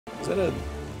Is that a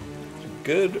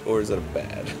good or is that a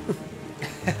bad?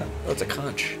 Oh, it's a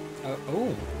conch.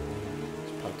 Oh.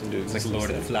 Just popped into It's like existence Lord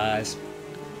of the there. Flies.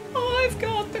 I've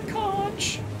got the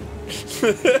conch.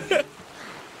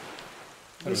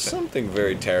 There's something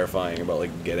very terrifying about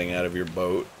like getting out of your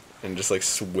boat and just like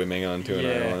swimming onto an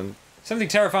island. Something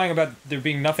terrifying about there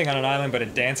being nothing on an island but a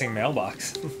dancing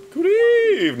mailbox. Good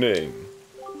evening.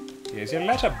 Here's your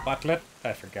letter, Butler.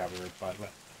 I forgot we were Butler.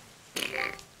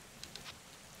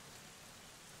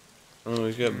 Oh,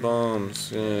 he's got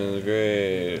bombs. Yeah,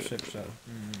 great.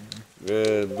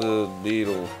 Red blue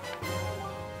beetle.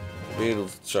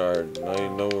 Beetles chart. Now you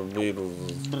know where beetles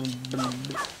is. Go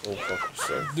fuck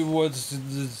yourself. What's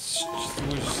the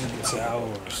tower?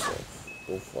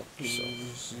 Go fuck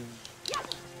yourself.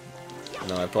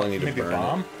 No, I probably need to Maybe burn a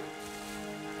bomb? it.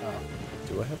 Oh.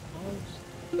 Do I have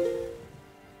bombs?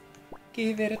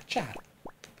 Give it a shot.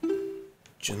 Do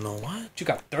you know what? You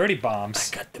got 30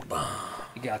 bombs. I got the bomb.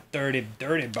 You got 30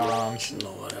 dirty bombs. You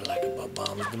know what I like about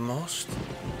bombs the most?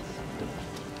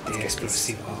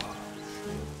 Explosivo.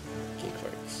 Cake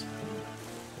fights.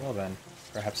 Well then,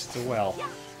 perhaps it's a well.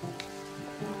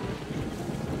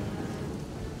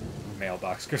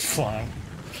 Mailbox goes flying.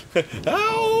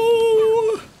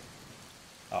 Ow!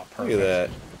 Oh, perfect. Look at that.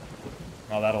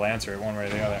 Well, that'll answer it one way or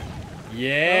the other.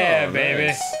 Yeah, Oh, baby.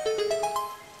 nice.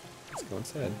 Let's go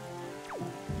inside.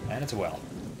 And it's a well.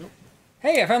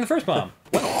 Hey, I found the first bomb.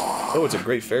 Oh, it's a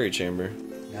great fairy chamber.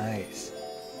 Nice.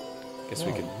 Guess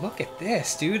we could. Look at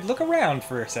this, dude. Look around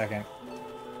for a second.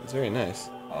 It's very nice.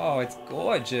 Oh, it's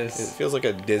gorgeous. It feels like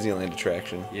a Disneyland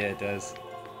attraction. Yeah, it does.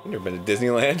 You've never been to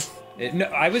Disneyland? No,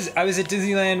 I was at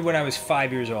Disneyland when I was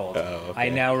 5 years old. Oh, okay. I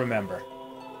now remember.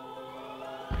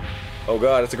 Oh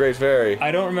god, it's a great fairy.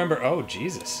 I don't remember. Oh,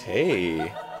 Jesus.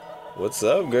 Hey. What's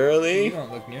up, You girly?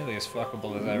 don't look nearly as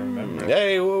fuckable as I remember.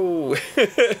 Hey, whoa.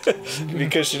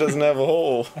 Because she doesn't have a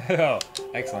hole. Oh,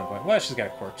 excellent point. Well, she's got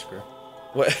a corkscrew.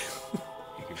 What?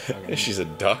 You could fucking She's a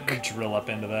duck. drill up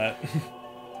into that.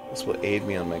 This will aid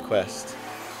me on my quest.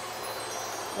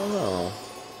 Oh no.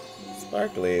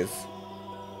 Sparklies.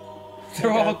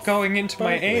 They're all going into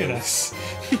my anus.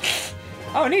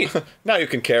 Oh, neat. Now you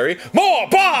can carry more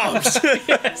bombs!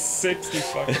 Yes, 60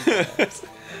 fucking bombs.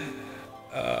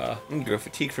 You grow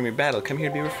fatigue from your battle. Come here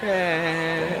to be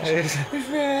refreshed.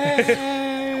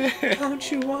 Refreshed.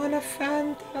 Don't you want a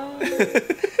Fanta?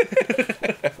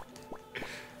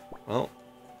 Well,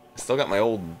 I still got my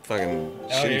old fucking Oh,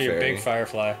 shitty yeah, your fairy. big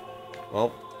firefly.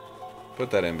 Well,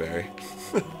 put that in, Barry.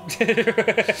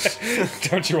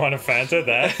 Don't you want a Fanta?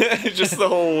 That? Just the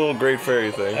whole little great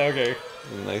fairy thing. Okay.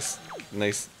 Nice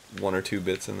 1 or 2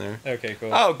 bits in there. Okay,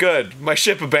 cool. Oh, good. My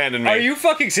ship abandoned me. Are you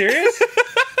fucking serious?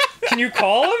 Can you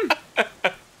call him?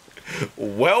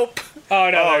 Welp. Oh,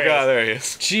 no, Oh, there he God, is. there he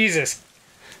is. Jesus.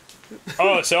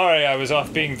 Oh, sorry, I was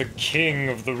off being the king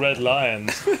of the Red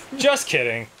Lions. Just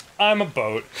kidding. I'm a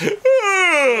boat.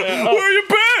 Where you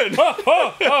been?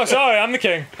 Oh, sorry, I'm the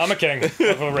king. I'm a king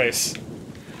of a race.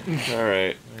 All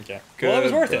right. Okay. Well, it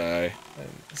was worth it. Goodbye.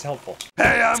 It's helpful.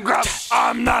 Hey, I'm Grumps.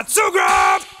 I'm not so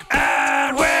Grump.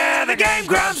 And we're the Game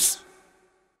Grumps.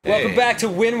 Welcome back to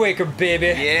Wind Waker, baby.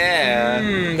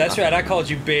 Yeah. That's right, I called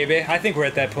you baby. I think we're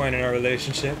at that point in our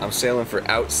relationship. I'm sailing for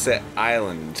Outset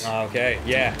Island Okay,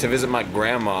 yeah. to visit my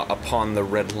grandma upon the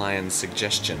Red Lion's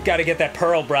suggestion. Gotta get that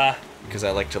pearl, brah. Because I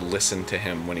like to listen to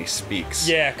him when he speaks.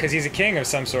 Yeah, because he's a king of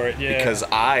some sort, yeah. Because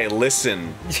I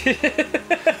listen.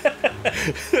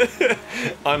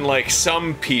 Unlike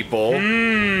some people.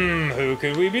 Who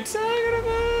could we be talking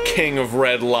about? King of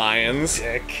Red Lions.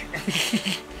 Dick.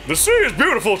 The sea is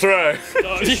beautiful today.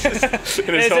 Oh, yeah.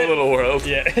 In his own little world.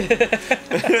 Yeah.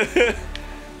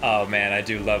 Oh man, I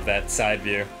do love that side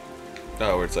view.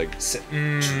 Oh, where it's like...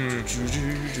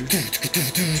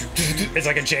 It's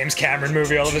like a James Cameron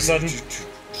movie all of a sudden. He's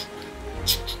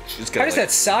got How does like,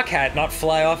 that sock hat not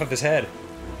fly off of his head?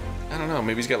 I don't know,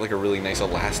 maybe he's got like a really nice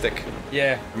elastic.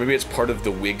 Yeah. Or maybe it's part of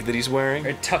the wig that he's wearing.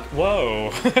 It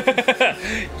whoa.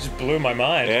 Just blew my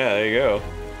mind. Yeah, there you go.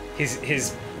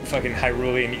 His fucking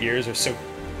Hyrulean ears are so,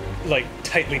 like,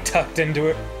 tightly tucked into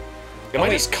it. Am I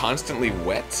just constantly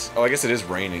wet? Oh, I guess it is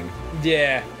raining.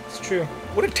 Yeah, it's true.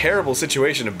 What a terrible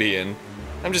situation to be in.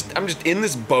 I'm just in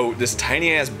this boat, this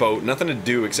tiny ass boat, nothing to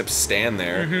do except stand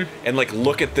there and like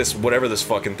look at this whatever this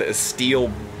fucking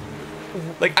steel.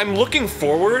 Like I'm looking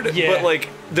forward, but like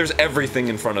there's everything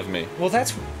in front of me. Well,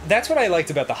 that's what I liked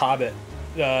about The Hobbit,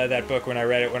 that book when I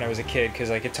read it when I was a kid, because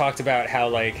like it talked about how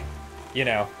like, you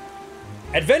know,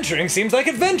 adventuring seems like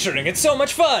adventuring. It's so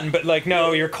much fun, but like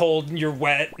no, you're cold and you're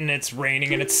wet and it's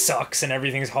raining and it sucks and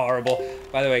everything's horrible.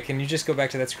 By the way, can you just go back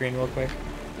to that screen real quick?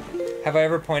 Have I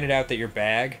ever pointed out that your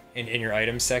bag in your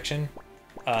items section,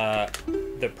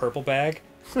 the purple bag,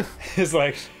 is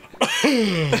like.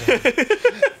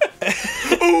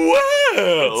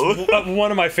 Wow! It's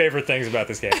one of my favorite things about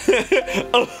this game.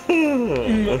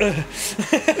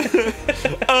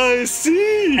 I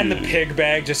see. And the pig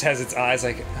bag just has its eyes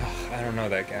like, oh, I don't know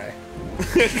that guy.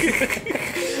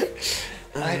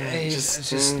 He just does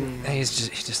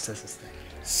this thing.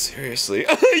 Seriously?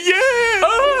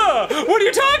 Yeah! What are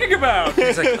you talking about?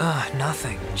 He's like,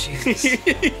 nothing. Jesus.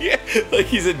 Yeah, like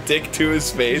he's a dick to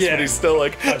his face, Yeah. but he's still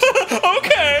like,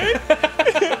 okay.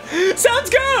 Sounds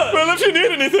good. Well, if you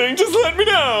need anything, just let me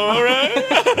know, all right?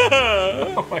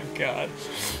 Oh my god.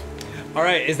 All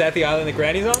right, is that the island that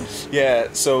Granny's on? Yeah.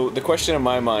 So the question in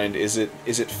my mind is it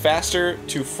faster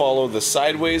to follow the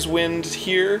sideways wind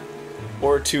here,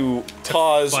 or to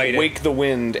pause, fight it. wake the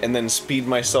wind, and then speed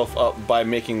myself up by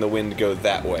making the wind go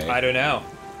that way? I don't know.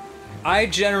 I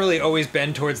generally always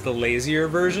bend towards the lazier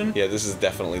version. Yeah, this is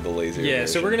definitely the lazier Yeah, version.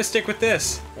 so we're gonna stick with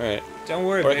this. All right. Don't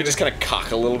worry. Or I baby. could just kind of cock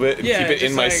a little bit and Yeah, keep it in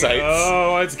just my like, sights.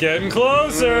 Oh, it's getting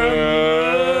closer.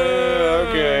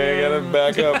 Okay, I gotta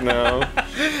back up now.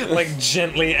 Like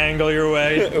gently angle your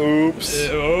way. Oops.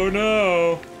 Oh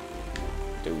no.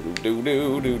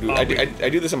 Do. I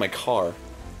do this in my car.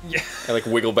 Yeah. I like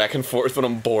wiggle back and forth when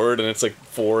I'm bored and it's like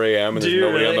 4 a.m. and Do there's you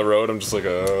nobody on really? the road. I'm just like,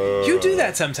 You do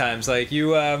that sometimes. Like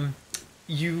you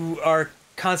are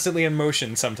constantly in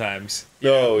motion sometimes.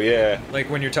 Oh, yeah. Like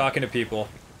when you're talking to people.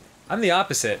 I'm the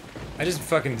opposite. I just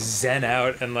fucking zen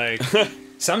out and like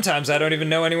sometimes I don't even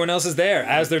know anyone else is there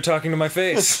as they're talking to my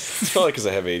face. It's probably because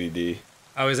I have ADD.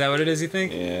 Oh, is that what it is, you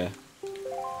think? Yeah.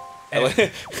 And-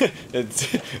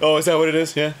 Oh, is that what it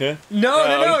is? Yeah, yeah.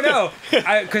 No.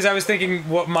 Because I was thinking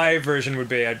what my version would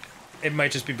be. It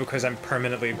might just be because I'm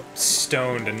permanently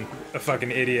stoned and a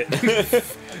fucking idiot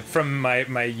from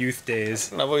my youth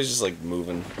days. I've always just like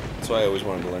moving. That's why I always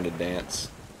wanted to learn to dance.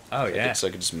 Oh, yeah. So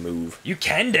I could just move. You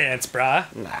can dance, brah.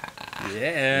 Nah.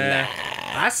 Yeah.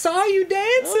 I saw you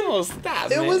dancing. Oh, stop,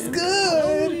 It man. was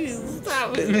good.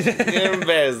 Stop it. You're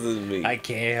embarrassing me. I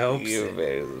can't help You're it.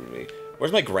 embarrassing me.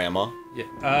 Where's my grandma?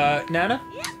 Yeah. Nana?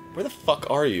 Where the fuck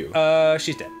are you?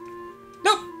 She's dead.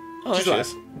 Nope. Oh, She's there alive.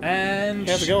 she is. And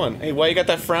How's it going? Hey, why you got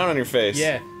that frown on your face?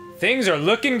 yeah. Things are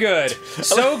looking good.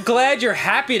 So glad you're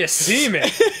happy to see me.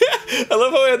 I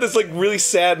love how I had this like really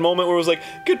sad moment where it was like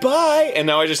goodbye, and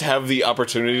now I just have the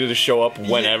opportunity to show up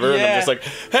whenever, and yeah. I'm just like,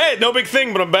 hey, no big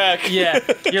thing, but I'm back. Yeah.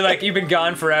 You're like, you've been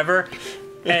gone forever.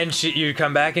 And you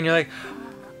come back and you're like,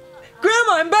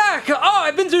 Grandma, I'm back. Oh,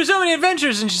 I've been through so many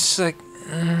adventures. And she's like,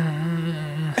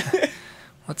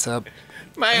 what's up?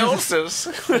 My ulcers.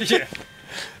 Yeah.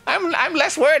 I'm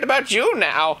less worried about you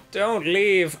now. Don't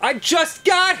leave. I just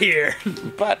got here.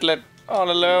 Butlet all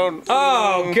alone.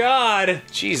 Oh, God.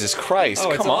 Jesus Christ!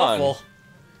 Oh, it's come on. awful.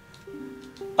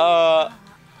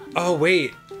 Oh,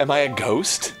 wait. Am I a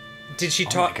ghost? Did she Oh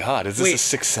talk? my God! Is this Wait, a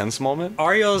Sixth Sense moment?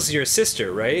 Ariel's your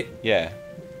sister, right? Yeah.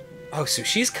 Oh, so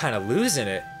she's kind of losing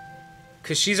it.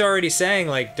 Because she's already saying,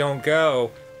 like, don't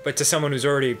go, but to someone who's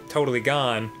already totally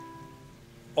gone.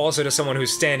 Also to someone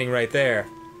who's standing right there.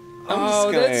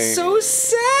 Oh, that's so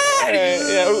sad!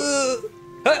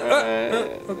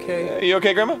 Okay. You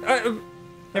okay, Grandma?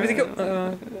 Everything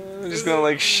go... I'm just gonna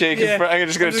like shake in front. I'm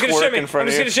just gonna twerk shimmy. in front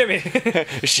I'm of you. just gonna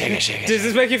shimmy. Shake it, shake it. Does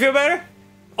this make you feel better?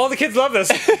 All the kids love this.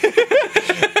 Shake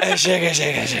it, shake it,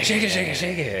 Shake it, shake it,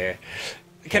 shake it.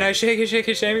 Can I shake it,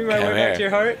 shimmy my way Come back here. to your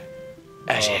heart?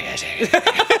 Shake it, shake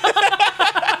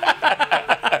it.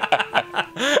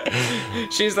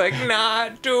 She's like,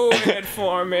 not doing it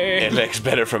for me. It looks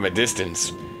better from a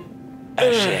distance. Shake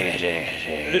it, shake it,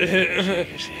 shake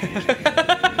it,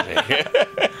 shake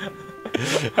it.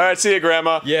 All right, see you,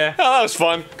 Grandma. Yeah. Oh, that was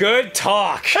fun. Good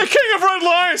talk. Hey, King of Red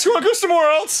Lions, you want to go somewhere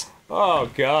else? Oh,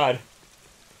 God.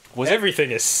 Was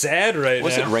Everything is sad right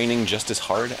Was now. it raining just as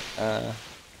hard?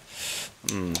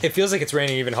 It feels like it's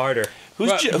raining even harder.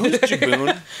 Who's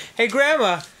Jaboon? Hey,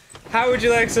 Grandma, how would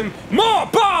you like some more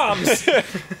bombs?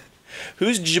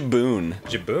 Who's Jaboon?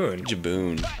 Jaboon?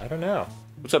 Jaboon. I don't know.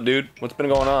 What's up, dude? What's been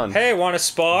going on? Hey, want to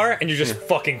spar? And you just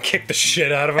fucking kick the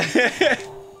shit out of him.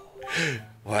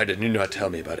 Why didn't you not tell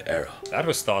me about Arrow? That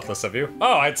was thoughtless of you.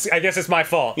 Oh, I guess it's my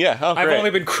fault. Yeah, oh, I've great. only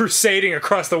been crusading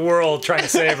across the world trying to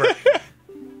save her.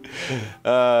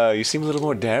 You seem a little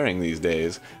more daring these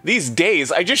days. These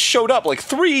days? I just showed up like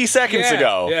 3 seconds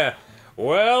ago. Yeah.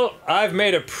 Well, I've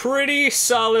made a pretty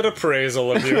solid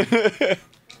appraisal of you.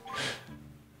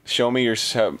 Show me your...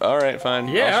 Alright, fine.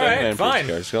 Yeah, I'll show alright, fine.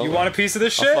 Go. You want a piece of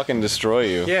this shit? I'll fucking destroy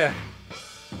you. Yeah.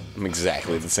 I'm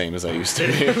exactly the same as I used to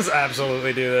be. Let's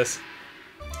absolutely do this.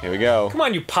 Here we go. Come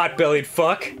on, you pot-bellied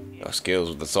fuck. Your skills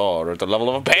with the sword are at the level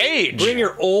of a page. Bring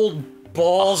your old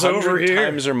balls over 100 here.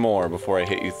 times or more before I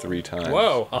hit you 3 times.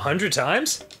 Whoa, 100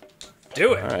 times?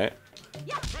 Do it. All right.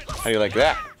 How do you like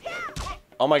that?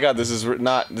 Oh my god, this is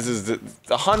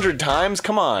 100 times?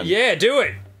 Come on. Yeah, do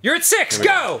it. You're at 6,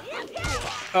 go!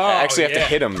 Oh, I actually have to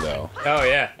hit him, though. Oh,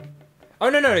 yeah. Oh,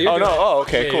 no, you're doing it. Oh,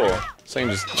 okay, Yeah, cool. yeah. So I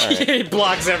can just, all right. He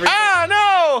blocks everything.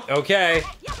 Ah, no! Okay.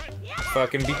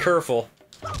 Fucking be careful.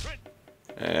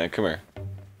 Come here.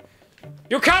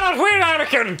 You cannot win,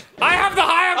 Anakin! I have the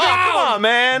higher ground! Oh, come on,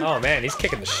 man! Oh, man, he's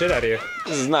kicking the shit out of you.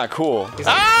 This is not cool.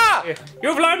 Ah!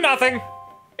 You've learned nothing!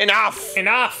 Enough!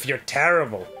 Enough! You're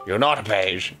terrible. You're not a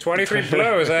page. 23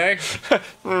 blows, eh?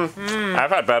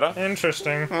 I've had better.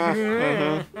 Interesting.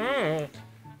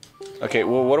 Okay,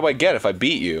 well, what do I get if I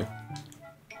beat you?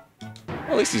 Well,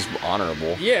 at least he's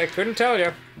honorable. Yeah, couldn't tell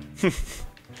you.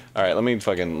 Alright, let me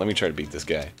try to beat this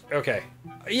guy. Okay.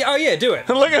 Yeah, oh, yeah, do it.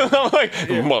 Look at him, I'm like,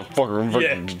 motherfucker, I'm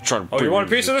fucking trying to Oh, you want a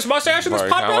piece of this mustache and this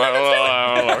pot belly?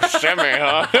 Let's do it! Shimmy,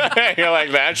 huh? You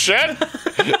like that shit?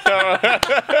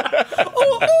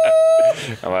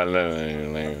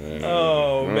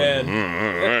 Oh, man.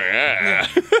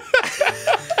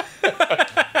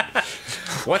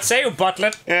 What say you,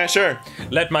 Butlet? Yeah, sure.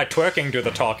 Let my twerking do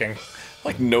the talking.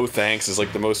 Like, no thanks is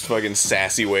like the most fucking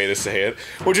sassy way to say it.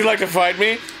 Would you like to fight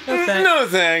me? No thanks. No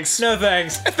thanks. No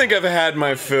thanks. I think I've had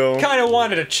my fill. Kinda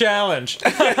wanted a challenge.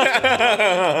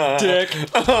 Dick.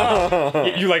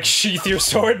 You like sheath your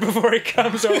sword before he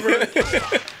comes over?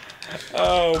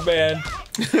 Oh, man.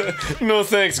 No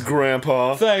thanks,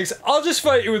 Grandpa. Thanks. I'll just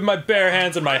fight you with my bare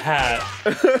hands and my hat.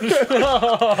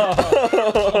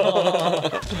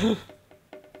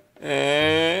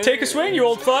 Take a swing, you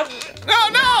old fuck.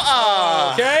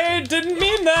 No! Okay, didn't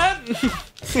mean that.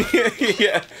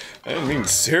 Yeah, I didn't mean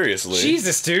seriously.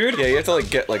 Jesus, dude. Yeah, you have to like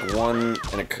get like 1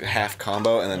 and a half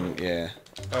combo, and then yeah.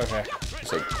 Okay.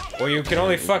 It's like, Well, you can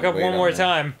only fuck up wait one on more it.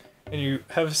 time, and you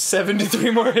have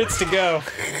 73 more hits to go.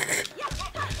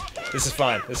 This is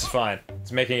fine. This is fine.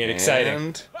 It's making it exciting.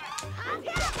 And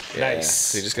yeah, Nice.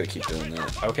 So you just gotta keep doing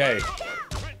that. Okay.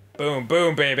 Boom,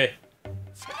 boom, baby.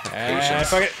 Patience.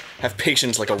 Fuck it. Have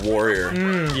patience like a warrior.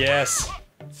 Yes.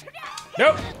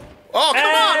 Nope. Oh, come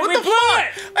on! And What we the blew fuck?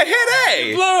 it. I hit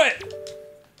A! Blew it.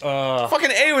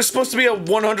 Fucking A was supposed to be a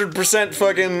 100%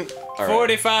 fucking... Alright.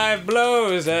 45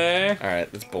 blows, eh?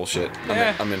 Alright, that's bullshit.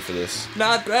 Yeah. I'm in for this.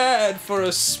 Not bad for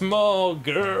a small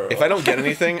girl. If I don't get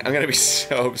anything, I'm gonna be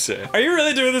so upset. Are you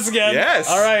really doing this again? Yes.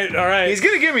 Alright, alright. He's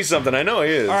gonna give me something, I know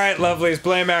he is. Alright, lovelies,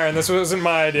 blame Aaron. This wasn't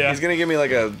my idea. He's gonna give me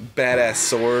like a badass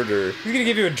sword, or He's gonna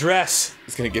give you a dress.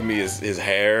 he's gonna give me his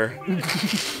hair. You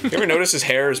ever notice his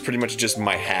hair is pretty much just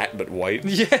my hat, but white?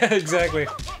 Yeah, exactly.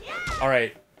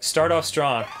 Alright, start off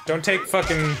strong. Don't take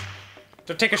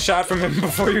a shot from him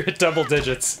before you hit double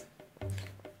digits. There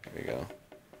we go.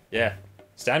 Yeah.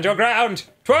 Stand your ground!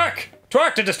 Twerk!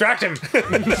 Twerk to distract him! I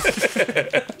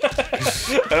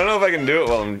don't know if I can do it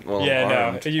while I'm Yeah,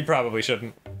 armed. no, you probably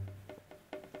shouldn't.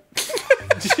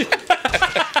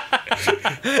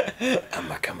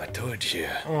 I'ma come towards you.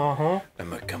 Uh-huh.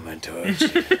 I'ma come towards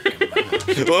you.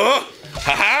 Oh!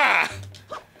 Ha-ha!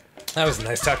 That was a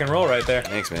nice tuck and roll right there.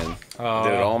 Thanks, man.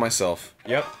 Did it all myself.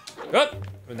 Yep. Oh,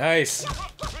 nice.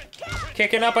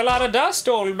 Kicking up a lot of dust,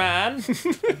 old man.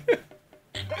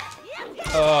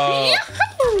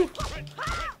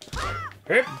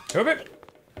 Hip, hip, hip.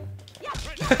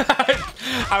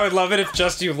 I would love it if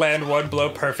just you land one blow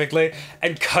perfectly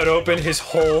and cut open his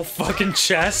whole fucking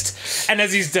chest, and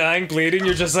as he's dying, bleeding,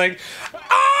 you're just like,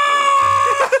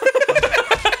 ah!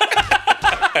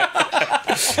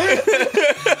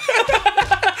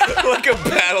 Like a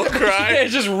battle cry. Yeah,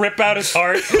 just rip out his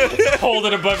heart, hold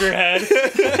it above your head.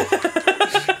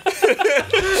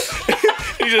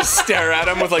 You just stare at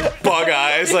him with like bug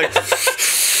eyes, like.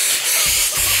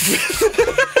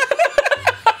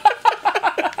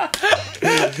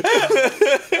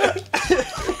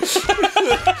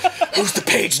 Who's the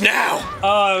page now?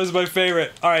 Oh, that was my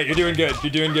favorite. All right, you're doing good.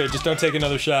 You're doing good. Just don't take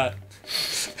another shot.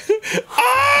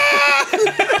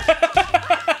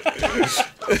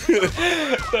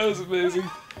 That was amazing.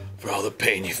 For all the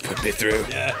pain you've put me through.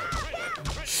 Yeah.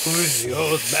 Who's the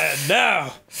old man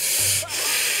now?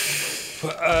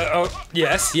 Oh,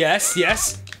 yes, yes,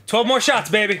 yes. 12 more shots,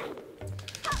 baby.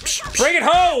 Bring it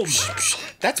home!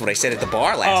 That's what I said at the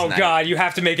bar last night. Oh, God, you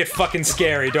have to make it fucking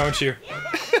scary, don't you?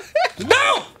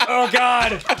 No! Oh,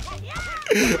 God.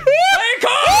 Play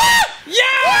call!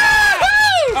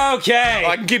 Yeah! Okay. Oh,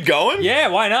 I can keep going? Yeah,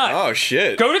 why not? Oh,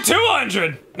 shit. Go to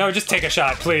 200! No, just take a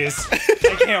shot, please.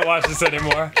 I can't watch this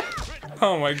anymore.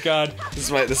 Oh my god.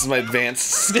 This is my advanced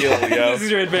skill, yo. This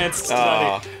is your advanced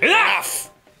study. Enough!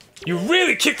 You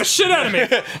really kicked the shit out of me!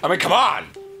 I mean, come on!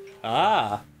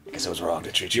 Ah. I guess it was wrong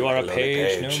to treat You you are like a lonely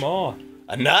page no more.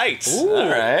 A knight! Ooh.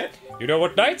 Alright. You know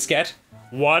what knights get?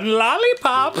 One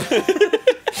lollipop!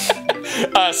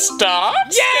 A star?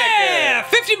 Yeah!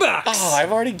 50 bucks! Oh,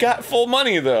 I've already got full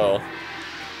money, though.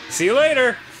 See you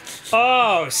later.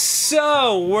 Oh,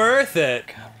 so worth it.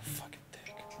 God, I'm fucking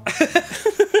thick.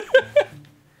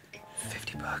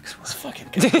 50 bucks. This fucking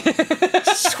guy.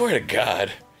 Swear to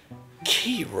God.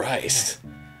 Key Rice.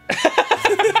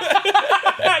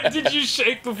 Did you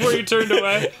shake before you turned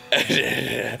away?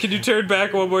 Can you turn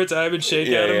back one more time and shake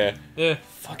at him? Yeah.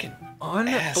 Fucking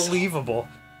unbelievable.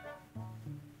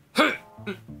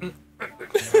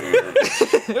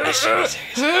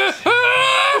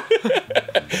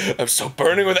 I'm so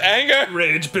burning with anger.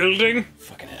 Rage building.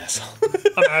 Fucking asshole.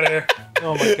 I'm out of here.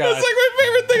 Oh my god. That's like my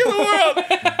favorite thing in the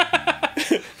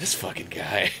world. This fucking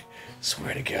guy.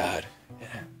 Swear to God.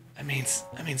 I mean,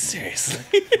 seriously.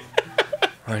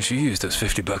 Why don't you use those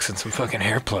 50 bucks on some fucking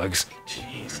hair plugs?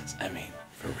 Jesus. I mean,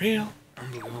 for real?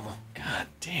 Unbelievable. God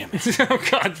damn it. Oh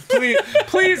god,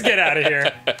 please get out of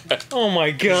here. Oh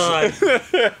my god.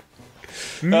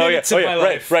 Minutes of my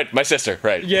life. Right, my sister,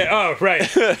 right. Yeah, oh, right.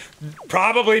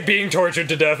 Probably being tortured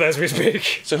to death as we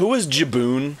speak. So who was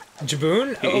Jaboon?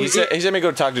 Jaboon? He said me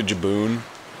go talk to Jaboon.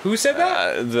 Who said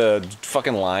that? The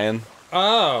fucking lion.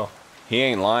 Oh. He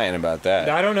ain't lying about that.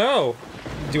 I don't know.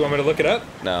 Do you want me to look it up?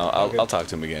 No, I'll talk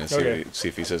to him again and see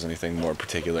if he says anything more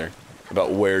particular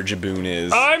about where Jaboon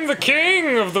is. I'm the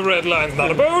king of the red lines, not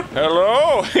a boat.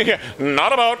 Hello?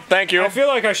 Not a boat, thank you. I feel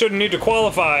like I shouldn't need to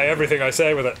qualify everything I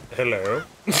say with a hello.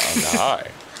 Hi.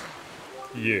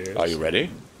 Yes. Are you ready?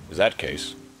 Is that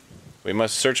case? We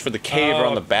must search for the cave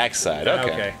on the backside.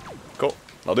 Okay. Cool.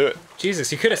 I'll do it.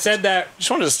 Jesus, you could have said that. Just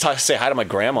wanted to say hi to my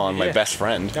grandma and my best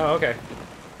friend. Oh, okay.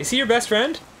 Is he your best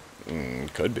friend?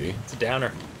 Could be. It's a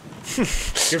downer.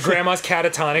 Your grandma's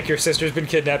catatonic, your sister's been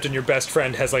kidnapped, and your best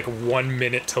friend has like 1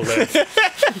 minute to live.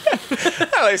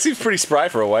 Oh, he seems pretty spry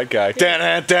for a white guy. Give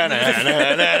it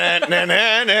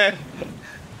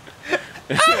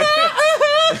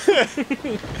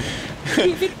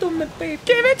to me, baby.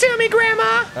 Give it to me,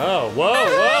 Grandma. Oh,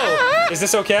 whoa. Is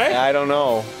this okay? I don't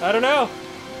know. I don't know.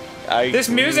 This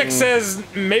music says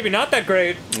maybe not that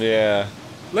great. Yeah.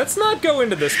 Let's not go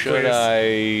into this place.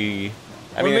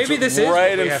 I mean, maybe it's this is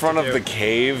right what we in have front to of do. the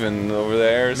cave and over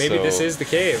there. Maybe so. this is the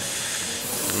cave.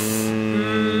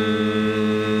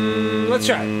 Let's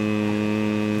try.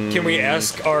 Can we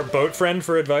ask our boat friend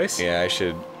for advice? Yeah, I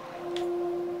should.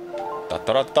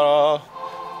 Da-da-da-da.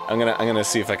 I'm gonna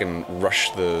see if I can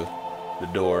rush the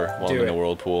door while I'm in the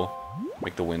whirlpool.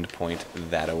 Make the wind point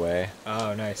that way.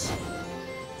 Oh, nice.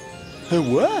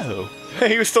 Whoa!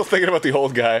 He was still thinking about the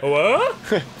old guy. What?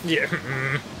 Yeah.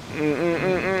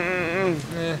 Can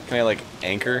I like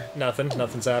anchor? Nothing's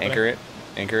happening.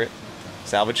 Anchor it.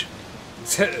 Salvage.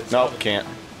 Nope, can't.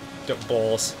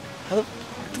 Balls. How the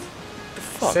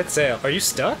fuck? Set sail. Are you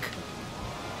stuck?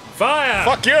 Fire!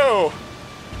 Fuck you!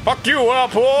 Fuck you,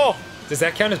 whirlpool! Does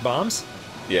that count as bombs?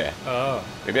 Yeah. Oh.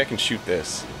 Maybe I can shoot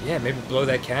this. Yeah, maybe blow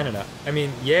that cannon up. I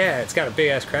mean, yeah, it's got a big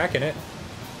ass crack in it.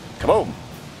 Kaboom!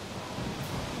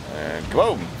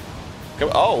 Kaboom!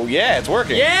 Oh, yeah, it's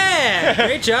working. Yeah!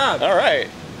 Great job! Alright.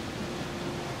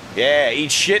 Yeah,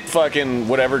 eat shit, fucking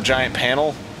whatever giant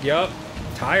panel. Yup.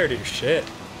 Tired of your shit.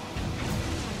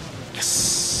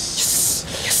 Yes.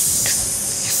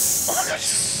 Yes. Oh my god,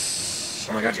 yes.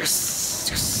 Oh my god, yes.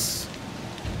 Yes.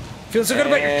 Feeling so good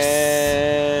about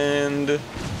And...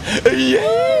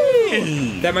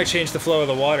 Yay! That might change the flow of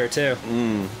the water, too.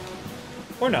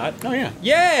 Or not. Oh, yeah.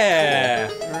 Yeah!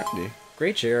 Alrighty.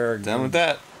 Great job. Down with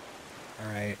that.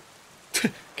 Alright.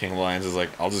 King Lions is like,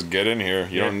 I'll just get in here.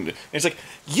 You don't. And it's like,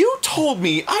 you told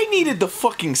me I needed the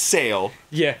fucking sail.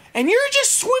 Yeah. And you're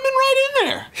just swimming right in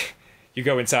there. You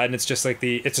go inside and it's just like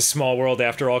It's a Small World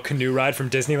After All canoe ride from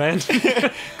Disneyland.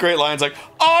 Great Lion's like,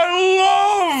 I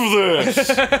love this.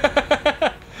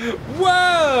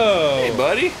 Whoa! Hey,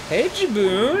 buddy. Hey,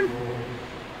 Jaboon.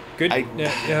 Good.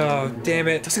 Oh, damn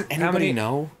it. Doesn't anybody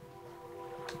know?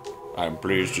 I'm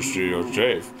pleased to see you're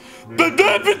safe.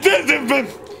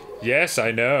 Yes,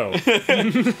 I know.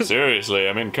 Seriously,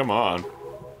 I mean, come on.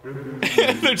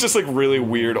 They're just like really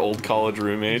weird old college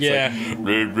roommates. Yeah.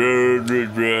 Like,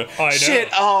 I know. shit.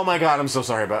 Oh my god, I'm so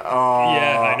sorry about. Oh.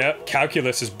 Yeah, I know.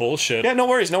 Calculus is bullshit. Yeah, no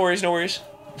worries, no worries, no worries.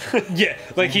 Yeah,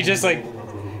 like he just like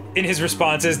in his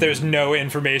responses, there's no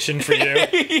information for you.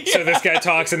 Yeah. So this guy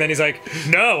talks, and then he's like,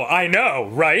 "No, I know,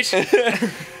 right?"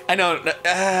 I know.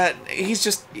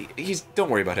 He's. Don't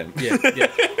worry about him. Yeah.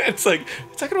 It's like,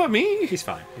 it's talking about me. He's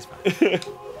fine. He's fine.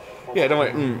 Yeah, don't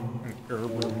worry.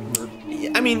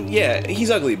 I mean, yeah, he's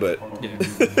ugly, but yeah,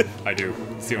 I do.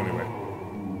 It's the only way.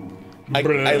 I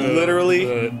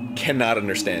literally cannot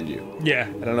understand you. Yeah.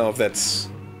 I don't know if that's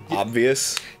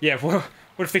obvious. Yeah. What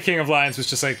if the King of Lions was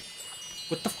just like,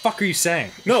 "What the fuck are you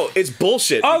saying?" No, it's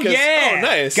bullshit. Oh because, yeah. Oh,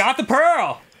 nice. Got the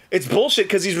pearl. It's bullshit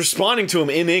because he's responding to him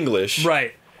in English.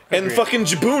 Right. And Agreed. fucking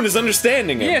Jaboon is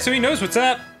understanding him. Yeah, so he knows what's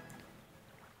up.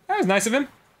 That was nice of him.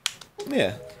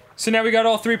 Yeah. So now we got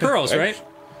all 3 pearls, right?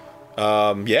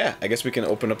 Yeah, I guess we can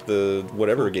open up the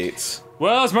whatever gates.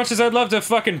 Well, as much as I'd love to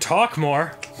fucking talk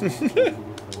more.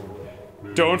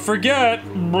 Don't forget.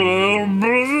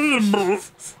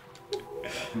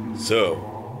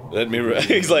 So, let me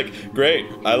he's like, great,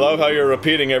 I love how you're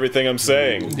repeating everything I'm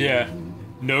saying. Yeah.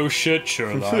 No shit,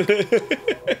 Sherlock.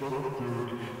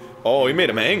 Oh, he made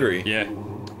him angry. Yeah.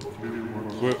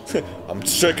 I'm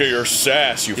sick of your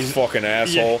sass, you fucking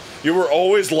asshole. Yeah. You were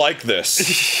always like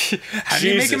this. How do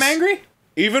you make him angry?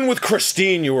 Even with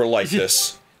Christine, you were like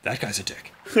this. That guy's a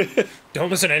dick. Don't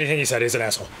listen to anything he said, he's an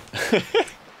asshole.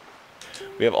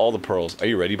 We have all the pearls. Are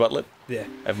you ready, Butlet? Yeah.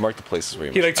 I've marked the places where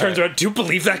you He like turns around, do you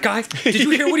believe that guy? Did you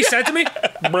hear what he said to me?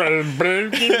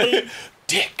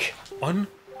 Dick.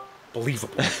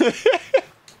 Unbelievable.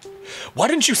 Why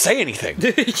didn't you say anything?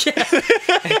 Yeah. He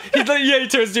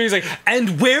turns to you, he's like,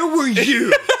 and where were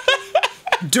you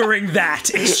during that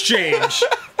exchange?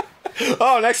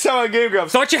 Oh, next time on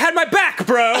GameGrumps. Thought you had my back,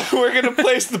 bro. We're gonna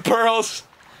place the pearls,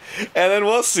 and then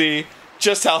we'll see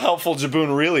just how helpful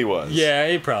Jaboon really was. Yeah,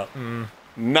 he probably...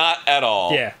 Not at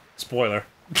all. Yeah, spoiler.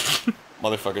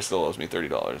 Motherfucker still owes me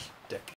 $30.